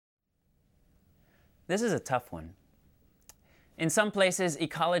This is a tough one. In some places,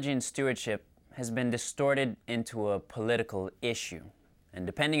 ecology and stewardship has been distorted into a political issue. And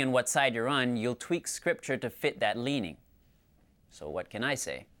depending on what side you're on, you'll tweak scripture to fit that leaning. So what can I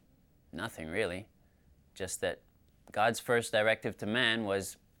say? Nothing really. Just that God's first directive to man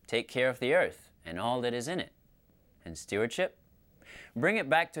was take care of the earth and all that is in it. And stewardship? Bring it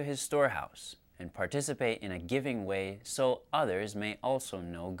back to his storehouse and participate in a giving way so others may also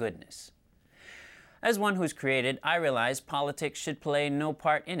know goodness. As one who's created, I realize politics should play no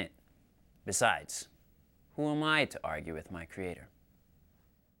part in it. Besides, who am I to argue with my Creator?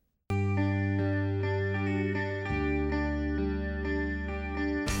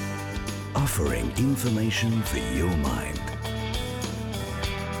 Offering information for your mind.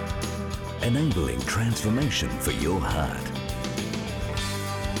 Enabling transformation for your heart.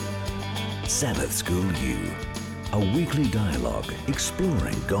 Sabbath School U, a weekly dialogue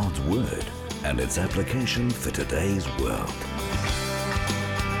exploring God's Word and its application for today's world.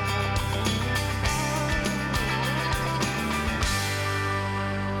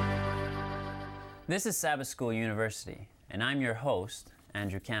 This is Sabbath School University, and I'm your host,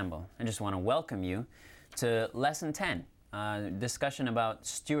 Andrew Campbell. I just want to welcome you to Lesson 10, discussion about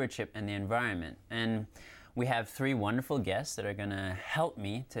stewardship and the environment. And we have three wonderful guests that are going to help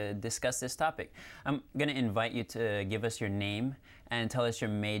me to discuss this topic. I'm going to invite you to give us your name and tell us your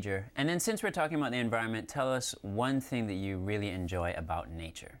major. And then since we're talking about the environment, tell us one thing that you really enjoy about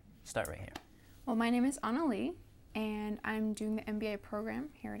nature. Start right here. Well, my name is Anna Lee, and I'm doing the MBA program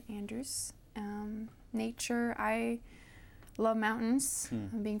here at Andrews. Nature, I love mountains.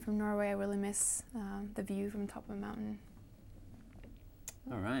 Being from Norway, I really miss the view from the top of a mountain.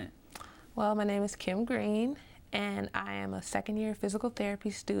 All right. Well, my name is Kim Green, and I am a second-year physical therapy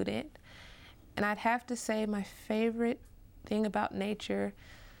student. And I'd have to say my favorite thing about nature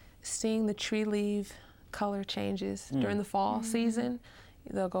is seeing the tree leaf color changes during the fall season.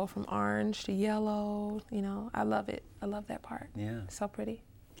 They'll go from orange to yellow. You know, I love it. I love that part. Yeah. It's so pretty.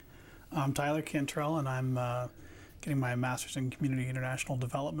 I'm Tyler Cantrell, and I'm getting my master's in community international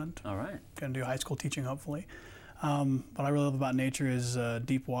development. All right. Going to do high school teaching, hopefully. What I really love about nature is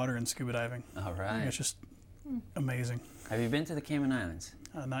deep water and scuba diving. All I right. think it's just amazing. Have you been to the Cayman Islands?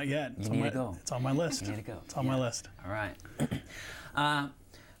 Not yet. You need to go. It's on my list. You need to go. It's on my list. All right.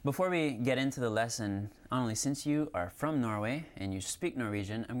 Before we get into the lesson, Anneli, since you are from Norway and you speak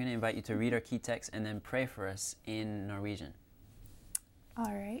Norwegian, I'm going to invite you to read our key text and then pray for us in Norwegian.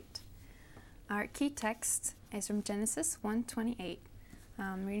 All right. Our key text is from Genesis 1:28.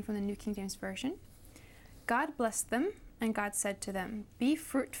 Reading from the New King James Version. God blessed them, and God said to them, "Be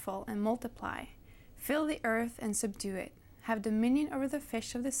fruitful and multiply. Fill the earth and subdue it. Have dominion over the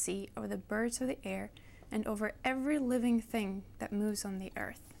fish of the sea, over the birds of the air, and over every living thing that moves on the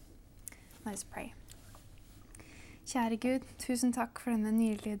earth." Let us pray. Kjære Gud, tusen takk for denne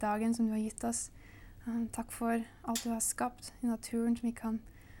nydelige dagen som du har gitt oss. Takk for alt du har skapt i naturen som vi kan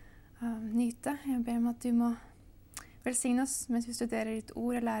nyte. Jeg ber om at du må velsigne oss mens vi studerer ditt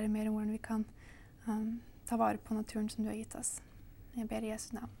ord og lærer mer om hvordan vi kan ta vare på naturen som du har gitt oss. Jeg ber i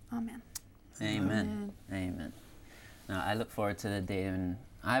Jesu navn. Amen. Amen. Amen. Now, I look forward to the day when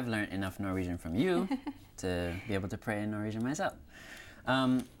I've learned enough Norwegian from you to be able to pray in Norwegian myself.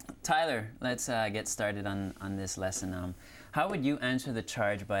 Tyler, let's get started on this lesson. How would you answer the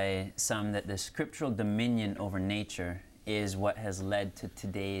charge by some that the scriptural dominion over nature is what has led to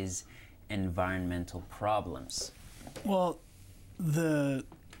today's environmental problems? Well, the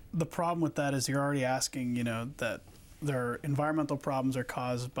problem with that is you're already asking, that their environmental problems are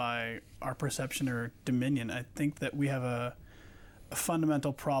caused by our perception or dominion. I think that we have a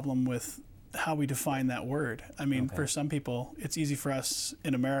fundamental problem with how we define that word. I mean, for some people, it's easy for us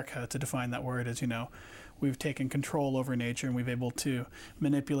in America to define that word as, we've taken control over nature and we've able to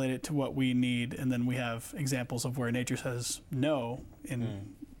manipulate it to what we need. And then we have examples of where nature says no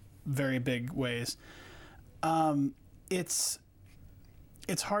in very big ways. It's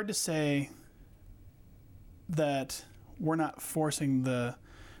hard to say that we're not forcing the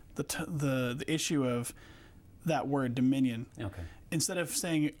issue of that word dominion. Okay. Instead of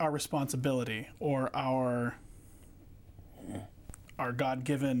saying our responsibility or our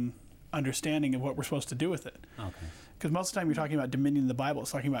God-given understanding of what we're supposed to do with it. Okay. Because most of the time you're talking about dominion in the Bible,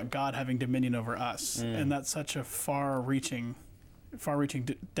 it's talking about God having dominion over us. And that's such a far-reaching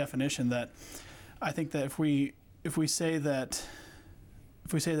definition that I think that if we say that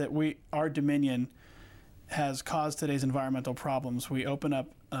our dominion has caused today's environmental problems, we open up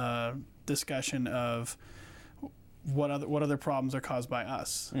a discussion of what other problems are caused by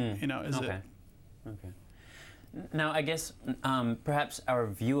us. Is it? Okay. Now, I guess perhaps our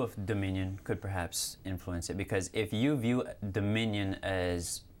view of dominion could perhaps influence it, because if you view dominion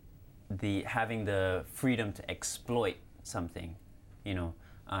as having the freedom to exploit something, you know,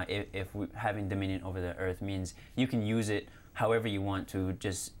 if having dominion over the earth means you can use it however you want to,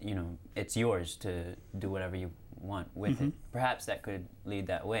 just, you know, it's yours to do whatever you want with it. Perhaps that could lead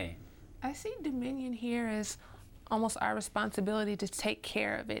that way. I see dominion here as almost our responsibility to take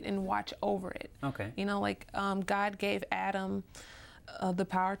care of it and watch over it. Okay. You know, like God gave Adam the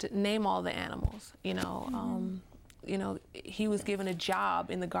power to name all the animals. You know, he was given a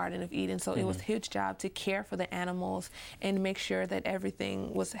job in the Garden of Eden, so it was his job to care for the animals and make sure that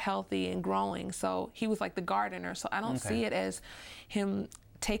everything was healthy and growing. So he was like the gardener. So I don't see it as him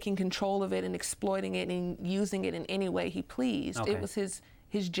taking control of it and exploiting it and using it in any way he pleased. Okay. It was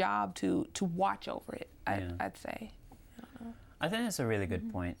his job to watch over it, I'd say. I think that's a really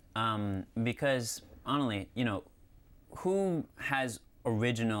good point, because honestly, you know, who has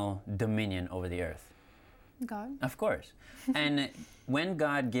original dominion over the earth? God. Of course. And when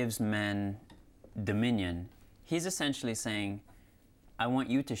God gives man dominion, he's essentially saying, I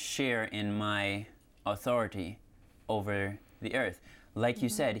want you to share in my authority over the earth. Like you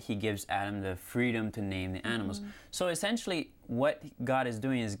said, he gives Adam the freedom to name the animals. So essentially, what God is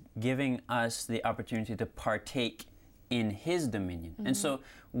doing is giving us the opportunity to partake in his dominion. And so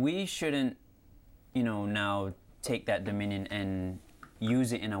we shouldn't, you know, now take that dominion and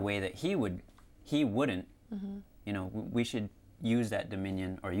use it in a way that he wouldn't. You know, we should use that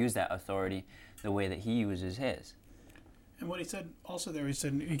dominion or use that authority the way that he uses his. And what he said also there, he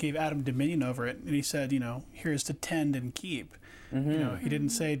said he gave Adam dominion over it, and he said, you know, here's to tend and keep. You know, he didn't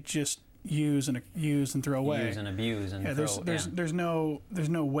say just use and throw away. Use and abuse and there's no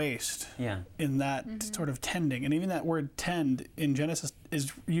waste in that sort of tending. And even that word tend in Genesis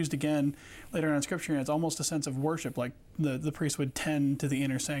is used again later on in Scripture, and it's almost a sense of worship, like the priest would tend to the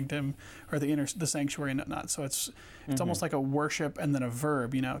inner sanctum or the sanctuary and whatnot. So it's almost like a worship and then a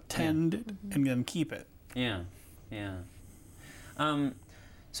verb, you know, tend and then keep it. Yeah.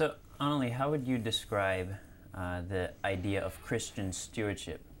 So, Annalie, how would you describe the idea of Christian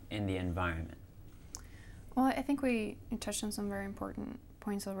stewardship in the environment? Well, I think we touched on some very important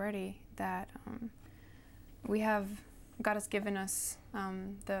points already, that God has given us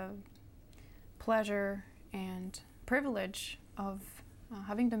the pleasure and privilege of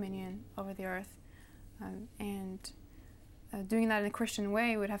having dominion over the earth, and doing that in a Christian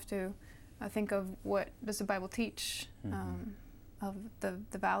way, we'd have to think of what does the Bible teach of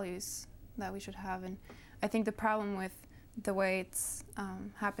the values that we should have. And I think the problem with the way it's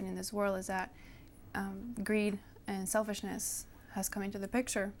happened in this world is that greed and selfishness has come into the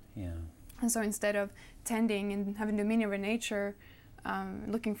picture. Yeah. And so instead of tending and having dominion over nature,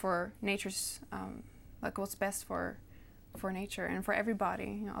 looking for nature's, like what's best for nature and for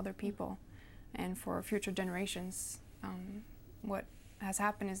everybody, you know, other people, and for future generations, what has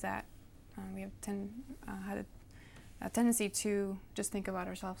happened is that we have had a tendency to just think about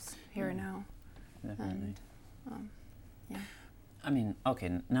ourselves here and now. Definitely. And, I mean,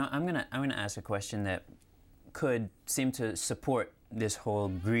 okay. Now I'm gonna ask a question that could seem to support this whole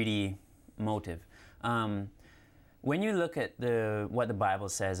greedy motive. When you look at what the Bible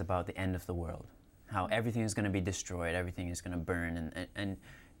says about the end of the world, how everything is going to be destroyed, everything is going to burn, and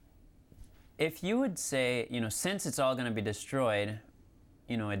if you would say, you know, since it's all going to be destroyed,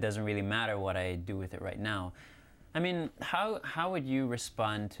 you know, it doesn't really matter what I do with it right now. I mean, how would you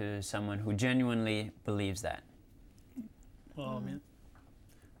respond to someone who genuinely believes that? Well, I mean,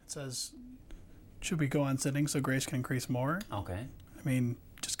 it says, should we go on sinning so grace can increase more? Okay. I mean,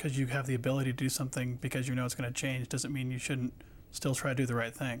 just because you have the ability to do something because you know it's going to change doesn't mean you shouldn't still try to do the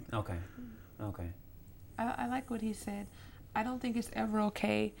right thing. Okay. I like what he said. I don't think it's ever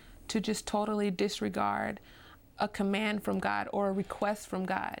okay to just totally disregard a command from God or a request from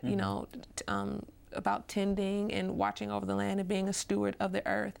God, you know, about tending and watching over the land and being a steward of the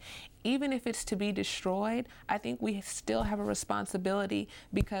earth. Even if it's to be destroyed, I think we still have a responsibility,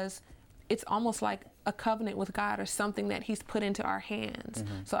 because it's almost like a covenant with God or something that he's put into our hands.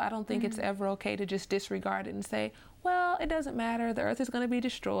 So I don't think it's ever okay to just disregard it and say, well, it doesn't matter, the earth is going to be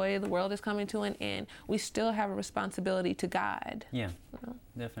destroyed, the world is coming to an end. We still have a responsibility to God. Yeah,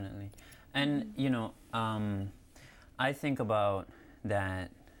 definitely. And, you know, I think about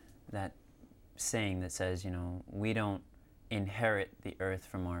that saying that says, you know, we don't inherit the earth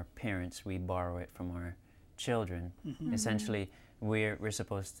from our parents, we borrow it from our children. Essentially, we're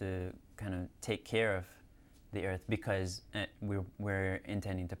supposed to kind of take care of the earth because we're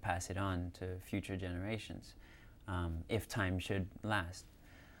intending to pass it on to future generations, if time should last.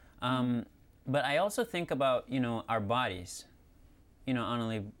 But I also think about, our bodies.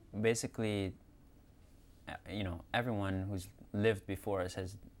 Only basically, everyone who's lived before us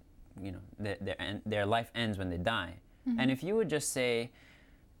has, their life ends when they die. Mm-hmm. And if you would just say,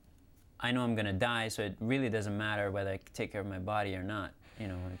 I know I'm going to die, so it really doesn't matter whether I take care of my body or not.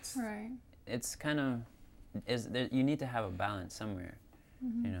 It's Right. it's kind of, you need to have a balance somewhere.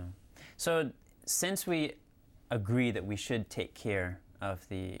 Mm-hmm. So since we agree that we should take care of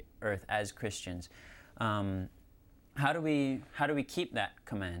the earth as Christians, how do we keep that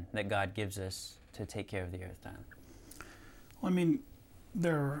command that God gives us to take care of the earth, Tyler? Well, I mean,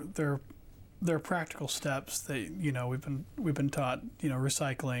 there are practical steps that we've been taught,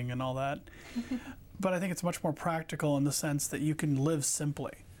 recycling and all that. But I think it's much more practical in the sense that you can live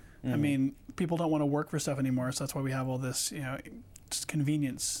simply. I mean, people don't want to work for stuff anymore, so that's why we have all this, just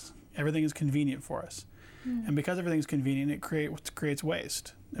convenience. Everything is convenient for us. And because everything's convenient, it creates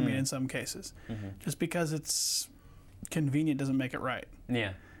waste. I mean, in some cases. Just because it's convenient doesn't make it right.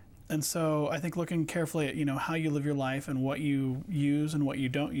 Yeah. And so I think looking carefully at, how you live your life and what you use and what you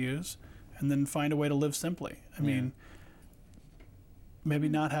don't use, and then find a way to live simply. I mean, maybe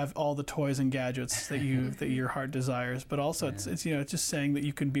not have all the toys and gadgets that your heart desires, but also it's just saying that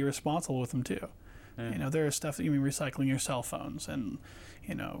you can be responsible with them too. There is stuff that you mean recycling your cell phones and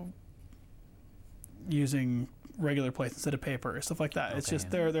using regular plates instead of paper, stuff like that. It's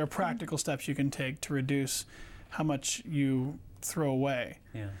just there are practical steps you can take to reduce how much you throw away.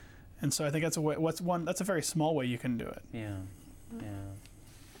 Yeah. And so I think that's a very small way you can do it. Yeah. Yeah.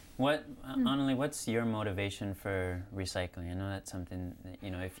 Annalie, what's your motivation for recycling? I know that's something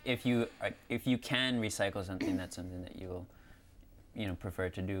that, if you can recycle something, that's something that you will, prefer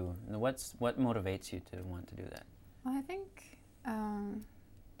to do. What motivates you to want to do that? Well, I think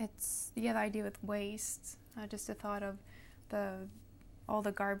it's the idea with waste. Just the thought of all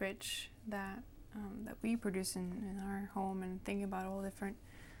the garbage that we produce in our home, and thinking about all different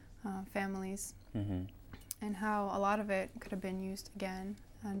families, and how a lot of it could have been used again.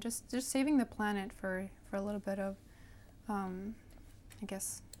 And just saving the planet for a little bit of, I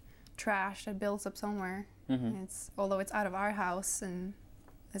guess, trash that builds up somewhere. Although it's out of our house and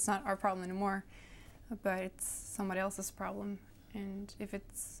it's not our problem anymore, but it's somebody else's problem. And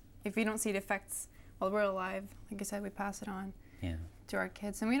if we don't see the effects while we're alive, like I said, we pass it on to our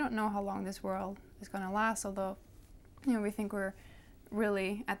kids. And we don't know how long this world is going to last, although we think we're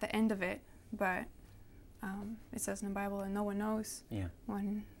really at the end of it, but it says in the Bible, and no one knows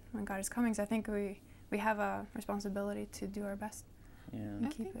when God is coming. So I think we have a responsibility to do our best. I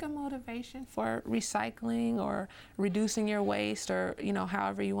think a motivation for recycling or reducing your waste, or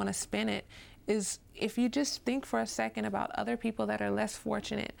however you want to spin it, is if you just think for a second about other people that are less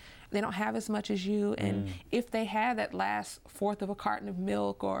fortunate. They don't have as much as you, and if they had that last fourth of a carton of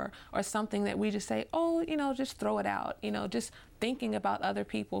milk or something that we just say, just throw it out, just thinking about other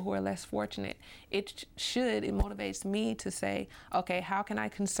people who are less fortunate, it motivates me to say, okay, how can I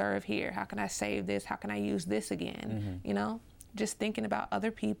conserve here? How can I save this? How can I use this again? Just thinking about other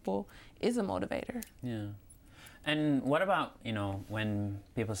people is a motivator. Yeah. And what about, when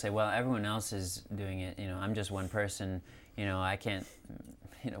people say, well, everyone else is doing it, I'm just one person, I can't,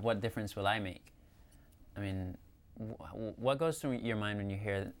 what difference will I make? I mean, what goes through your mind when you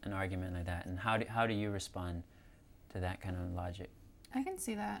hear an argument like that, and how do you respond to that kind of logic? I can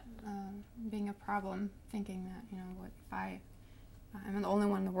see that being a problem, thinking that, what if I'm the only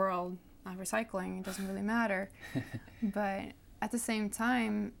one in the world recycling, it doesn't really matter. But at the same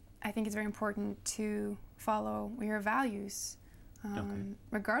time, I think it's very important to follow your values,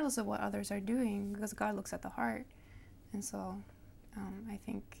 regardless of what others are doing, because God looks at the heart. And so I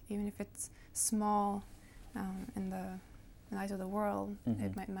think even if it's small in the eyes of the world,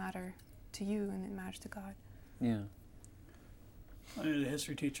 it might matter to you, and it matters to God. Yeah. I had a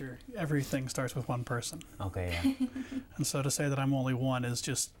history teacher. Everything starts with one person. Okay, yeah. And so to say that I'm only one is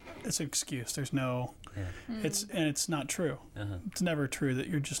it's an excuse. There's no, it's not true. It's never true that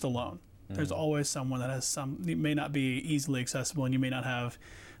you're just alone. There's always someone that has it may not be easily accessible, and you may not have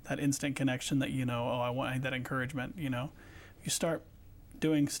that instant connection that, I need that encouragement, If you start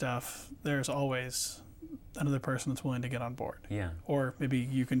doing stuff, there's always another person that's willing to get on board. Yeah. Or maybe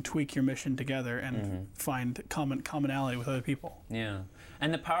you can tweak your mission together and find commonality with other people. Yeah.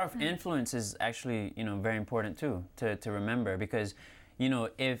 And the power of influence is actually, very important too, to remember, because,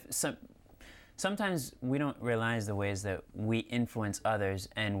 sometimes we don't realize the ways that we influence others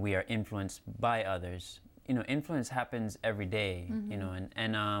and we are influenced by others. Influence happens every day,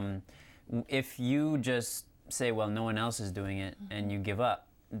 and if you just say, well, no one else is doing it, and you give up,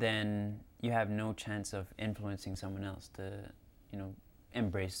 then you have no chance of influencing someone else to,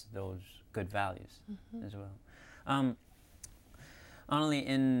 embrace those good values as well. Only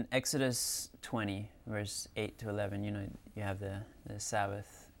in Exodus 20, verse 8 to 11, you have the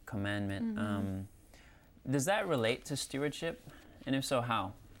Sabbath commandment. Does that relate to stewardship? And if so,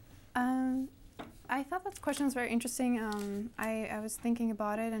 how? I thought that question was very interesting. I was thinking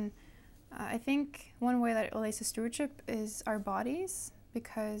about it, and I think one way that it relates to stewardship is our bodies,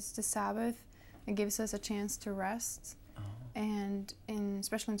 because the Sabbath, it gives us a chance to rest. And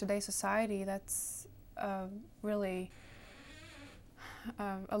especially in today's society, that's really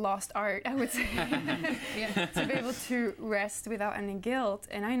a lost art, I would say. To be able to rest without any guilt.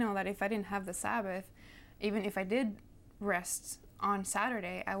 And I know that if I didn't have the Sabbath, even if I did rest on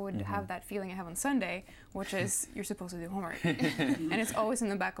Saturday, I would have that feeling I have on Sunday, which is you're supposed to do homework. And it's always in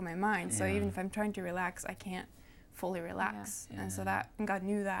the back of my mind. So even if I'm trying to relax, I can't fully relax. And so and God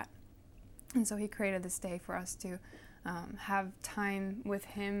knew that. And so he created this day for us to have time with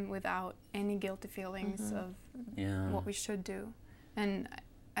him without any guilty feelings of what we should do. And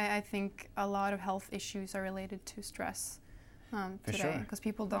I think a lot of health issues are related to stress today, because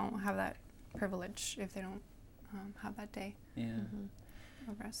people don't have that privilege if they don't have that day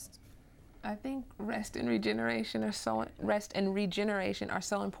of rest. I think rest and regeneration are so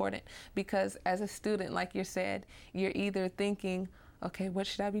important, because as a student, like you said, you're either thinking, okay, what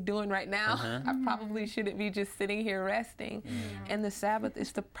should I be doing right now? I probably shouldn't be just sitting here resting. And the Sabbath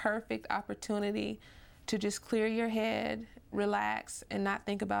is the perfect opportunity to just clear your head, relax, and not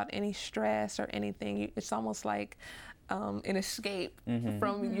think about any stress or anything. It's almost like an escape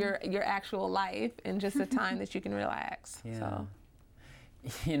from your actual life, and just a time that you can relax. So.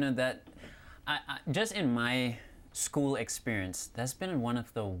 That I just in my school experience, that's been one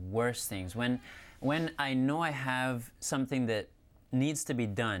of the worst things. When I know I have something that needs to be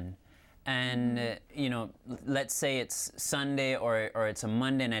done, and let's say it's Sunday or it's a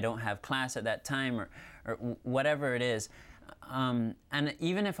Monday and I don't have class at that time, or whatever it is, and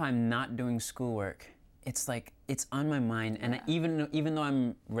even if I'm not doing schoolwork, it's like it's on my mind, and even though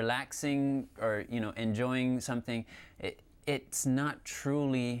I'm relaxing or enjoying something, it's not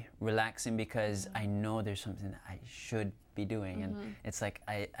truly relaxing, because I know there's something that I should be doing, and it's like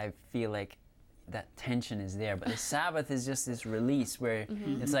I feel like that tension is there. But the Sabbath is just this release where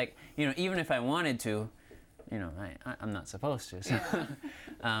it's like, even if I wanted to, I'm not supposed to. So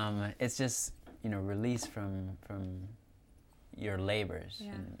it's just, release from your labors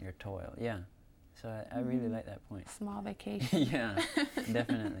and your toil. Yeah. So I really like that point. Small vacation. Yeah,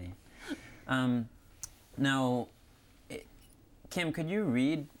 definitely. Now, Kim, could you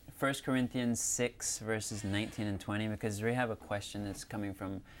read 1 Corinthians 6, verses 19 and 20? Because we have a question that's coming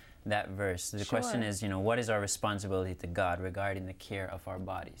from that verse. The question is, what is our responsibility to God regarding the care of our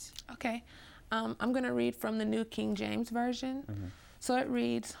bodies? Okay. I'm going to read from the New King James Version. So it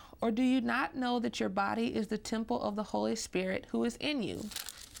reads, "Or do you not know that your body is the temple of the Holy Spirit who is in you,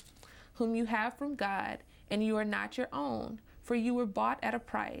 whom you have from God, and you are not your own, for you were bought at a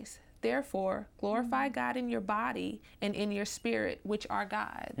price. Therefore, glorify God in your body and in your spirit, which are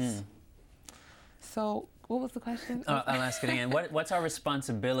God's." So, what was the question? I'll ask it again. What's our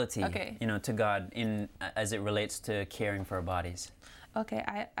responsibility, to God as it relates to caring for our bodies?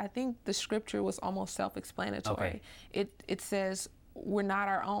 Okay, I think the scripture was almost self-explanatory. It says we're not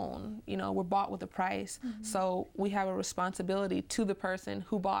our own. We're bought with a price. So we have a responsibility to the person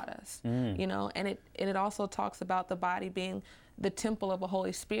who bought us. And it also talks about the body being the temple of the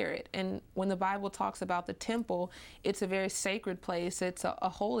Holy Spirit. And when the Bible talks about the temple, it's a very sacred place. It's a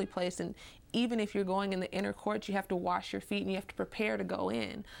holy place. And even if you're going in the inner courts, you have to wash your feet and you have to prepare to go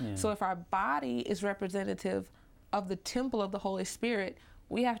in. So if our body is representative of the temple of the Holy Spirit,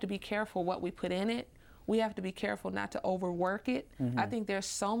 we have to be careful what we put in it. We have to be careful not to overwork it. I think there's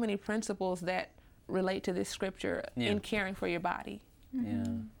so many principles that relate to this scripture in caring for your body.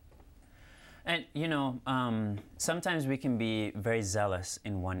 And sometimes we can be very zealous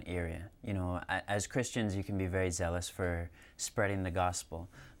in one area. As Christians, you can be very zealous for spreading the gospel.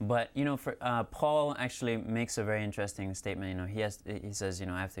 But for Paul actually makes a very interesting statement. He says,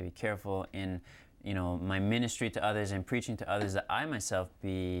 I have to be careful in my ministry to others and preaching to others, that I myself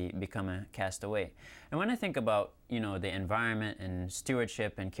become a castaway. And when I think about the environment and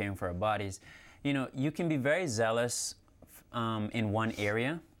stewardship and caring for our bodies, you can be very zealous in one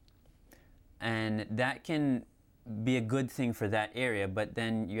area. And that can be a good thing for that area, but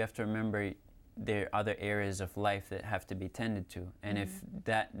then you have to remember there are other areas of life that have to be tended to. And if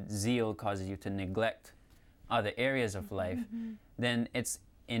that zeal causes you to neglect other areas of life, then it's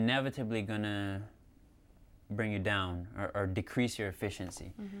inevitably going to bring you down or decrease your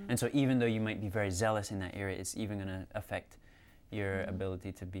efficiency. And so even though you might be very zealous in that area, it's even going to affect your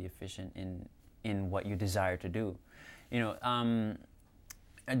ability to be efficient in what you desire to do. Can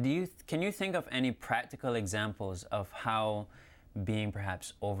you think of any practical examples of how being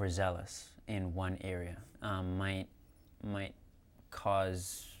perhaps overzealous in one area might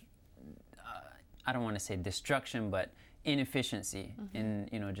cause, I don't want to say destruction, but inefficiency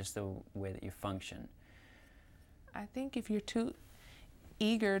in just the way that you function? I think if you're too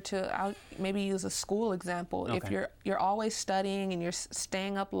eager to, I'll maybe use a school example. Okay. If you're always studying and you're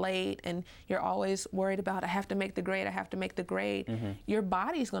staying up late and you're always worried about, I have to make the grade, your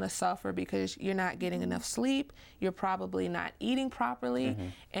body's going to suffer because you're not getting enough sleep, you're probably not eating properly,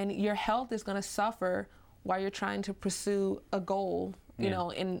 and your health is going to suffer while you're trying to pursue a goal,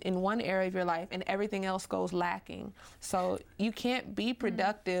 in one area of your life, and everything else goes lacking. So you can't be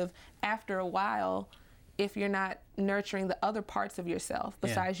productive after a while if you're not nurturing the other parts of yourself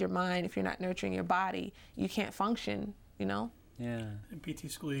besides your mind. If you're not nurturing your body, you can't function, Yeah. In PT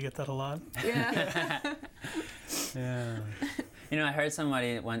school, you get that a lot. Yeah. Yeah. I heard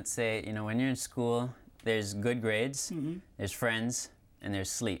somebody once say, when you're in school, there's good grades, there's friends, and there's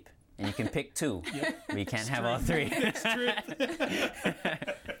sleep. And you can pick two, but you can't have all three. It's true.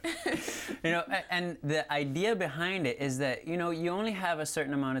 And the idea behind it is that, you only have a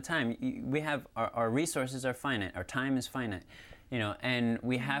certain amount of time. We have, our resources are finite, our time is finite, and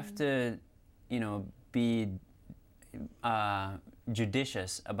we have to, be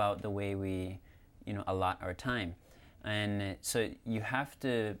judicious about the way we, allot our time. And so you have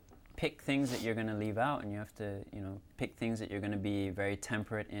to pick things that you're going to leave out, and you have to, pick things that you're going to be very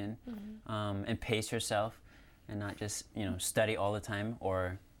temperate in, and pace yourself, and not just, study all the time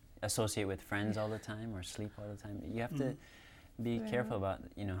or associate with friends all the time or sleep all the time. You have to be careful about,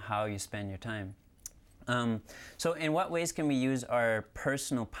 how you spend your time. So in what ways can we use our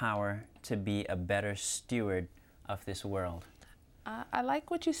personal power to be a better steward of this world? I like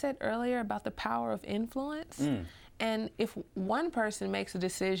what you said earlier about the power of influence. And if one person makes a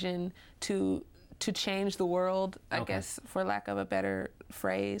decision to change the world, I guess, for lack of a better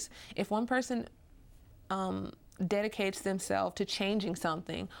phrase, if one person dedicates themselves to changing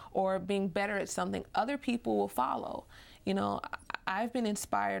something or being better at something, other people will follow. I've been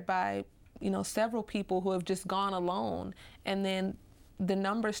inspired by, several people who have just gone alone, and then the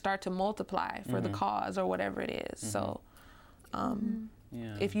numbers start to multiply for the cause or whatever it is. So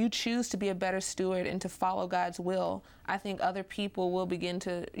if you choose to be a better steward and to follow God's will, I think other people will begin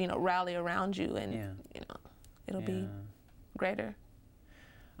to, rally around you, and it'll be greater.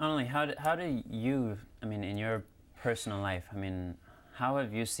 Not only, how do you, in your personal life, how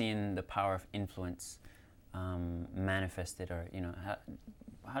have you seen the power of influence manifested, or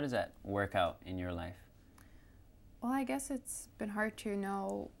how does that work out in your life? Well, I guess it's been hard to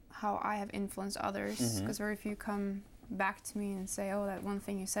know how I have influenced others, because very few come back to me and say, oh, that one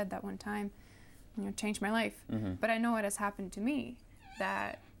thing you said that one time, changed my life. But I know it has happened to me,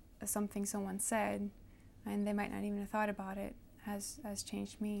 that something someone said, and they might not even have thought about it, has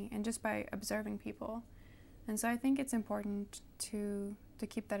changed me, and just by observing people. And so I think it's important to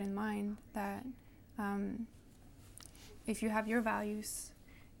keep that in mind, that if you have your values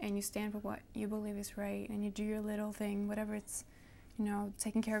and you stand for what you believe is right, and you do your little thing, whatever it's,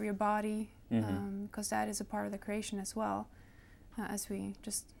 taking care of your body, because that is a part of the creation as well, as we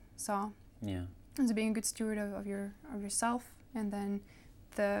just saw. Yeah. And so being a good steward of yourself, and then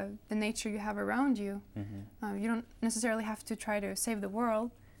the nature you have around you. You don't necessarily have to try to save the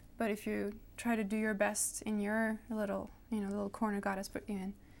world, but if you try to do your best in your little corner God has put you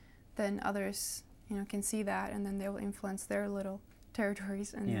in, then others can see that, and then they will influence their little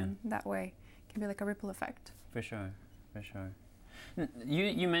territories, and then that way it can be like a ripple effect. For sure.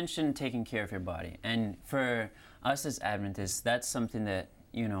 You mentioned taking care of your body, and for us as Adventists, that's something that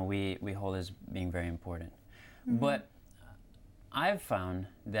we hold as being very important. But I've found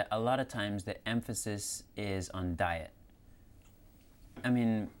that a lot of times the emphasis is on diet.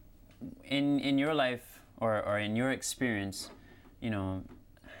 In your life or in your experience,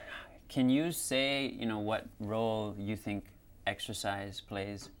 can you say what role you think exercise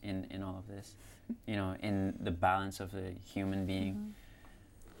plays in all of this? In the balance of the human being?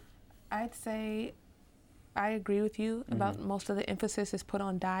 I'd say I agree with you about most of the emphasis is put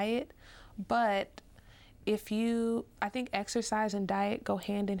on diet, but I think exercise and diet go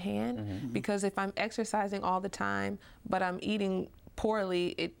hand in hand, because if I'm exercising all the time but I'm eating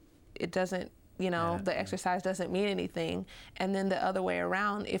poorly, it doesn't, the exercise doesn't mean anything. And then the other way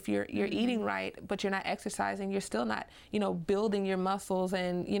around, if you're eating right but you're not exercising, you're still not, building your muscles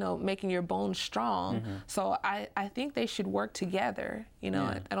and, making your bones strong. So I think they should work together.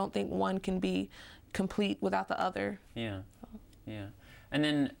 I don't think one can be complete without the other. Yeah. Yeah. And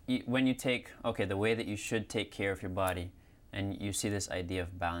then when you take, okay, the way that you should take care of your body, and you see this idea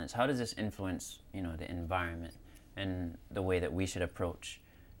of balance, how does this influence, the environment and the way that we should approach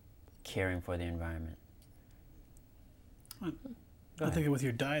caring for the environment? I think with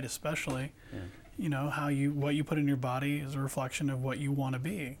your diet especially, Yeah. What you put in your body is a reflection of what you want to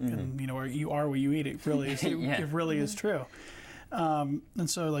be, and where you are, what you eat. It really is. Yeah. It really is true. And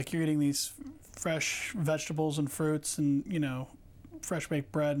so, like, you're eating these fresh vegetables and fruits, and fresh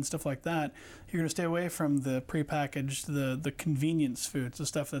baked bread and stuff like that. You're going to stay away from the prepackaged, the convenience foods, the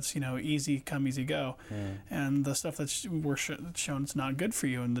stuff that's easy come, easy go, and the stuff that's shown it's not good for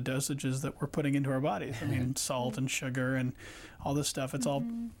you, and the dosages that we're putting into our bodies. I mean, salt and sugar and all this stuff. It's all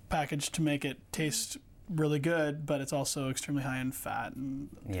packaged to make it taste really good, but it's also extremely high in fat and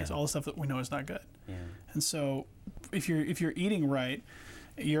it's all the stuff that we know is not good. Yeah. And so, if you're eating right,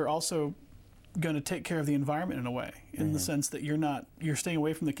 you're also going to take care of the environment in a way, in the sense that you're staying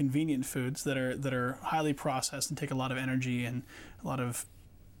away from the convenient foods that are highly processed and take a lot of energy and a lot of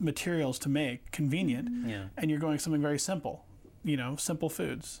materials to make convenient, and you're going something very simple, simple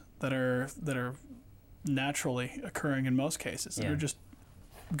foods that are naturally occurring in most cases and are just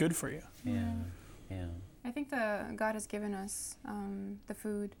good for you. I think God has given us the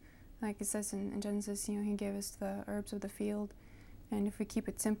food, like it says in Genesis. He gave us the herbs of the field. And if we keep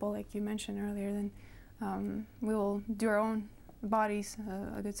it simple, like you mentioned earlier, then we will do our own bodies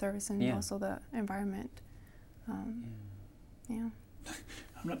a good service, and also the environment. I'm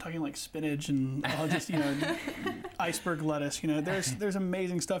not talking like spinach and all just iceberg lettuce. There's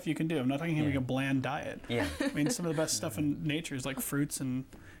amazing stuff you can do. I'm not talking having a bland diet. Yeah. I mean, some of the best stuff in nature is like fruits and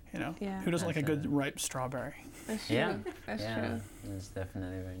who doesn't like a good ripe strawberry? That's true. Yeah. That's yeah. true. It's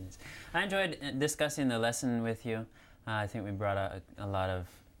definitely very nice. I enjoyed discussing the lesson with you. I think we brought out a lot of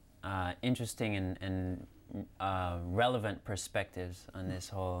interesting and relevant perspectives on this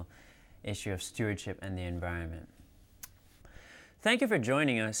whole issue of stewardship and the environment. Thank you for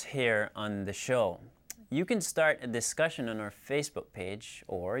joining us here on the show. You can start a discussion on our Facebook page,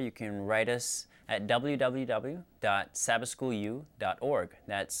 or you can write us at www.sabbathschoolu.org.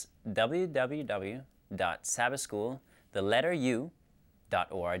 That's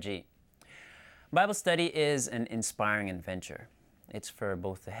www.sabbathschool.org. Bible study is an inspiring adventure. It's for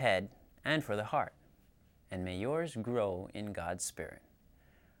both the head and for the heart. And may yours grow in God's Spirit.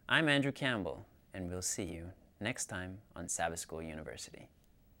 I'm Andrew Campbell, and we'll see you next time on Sabbath School University.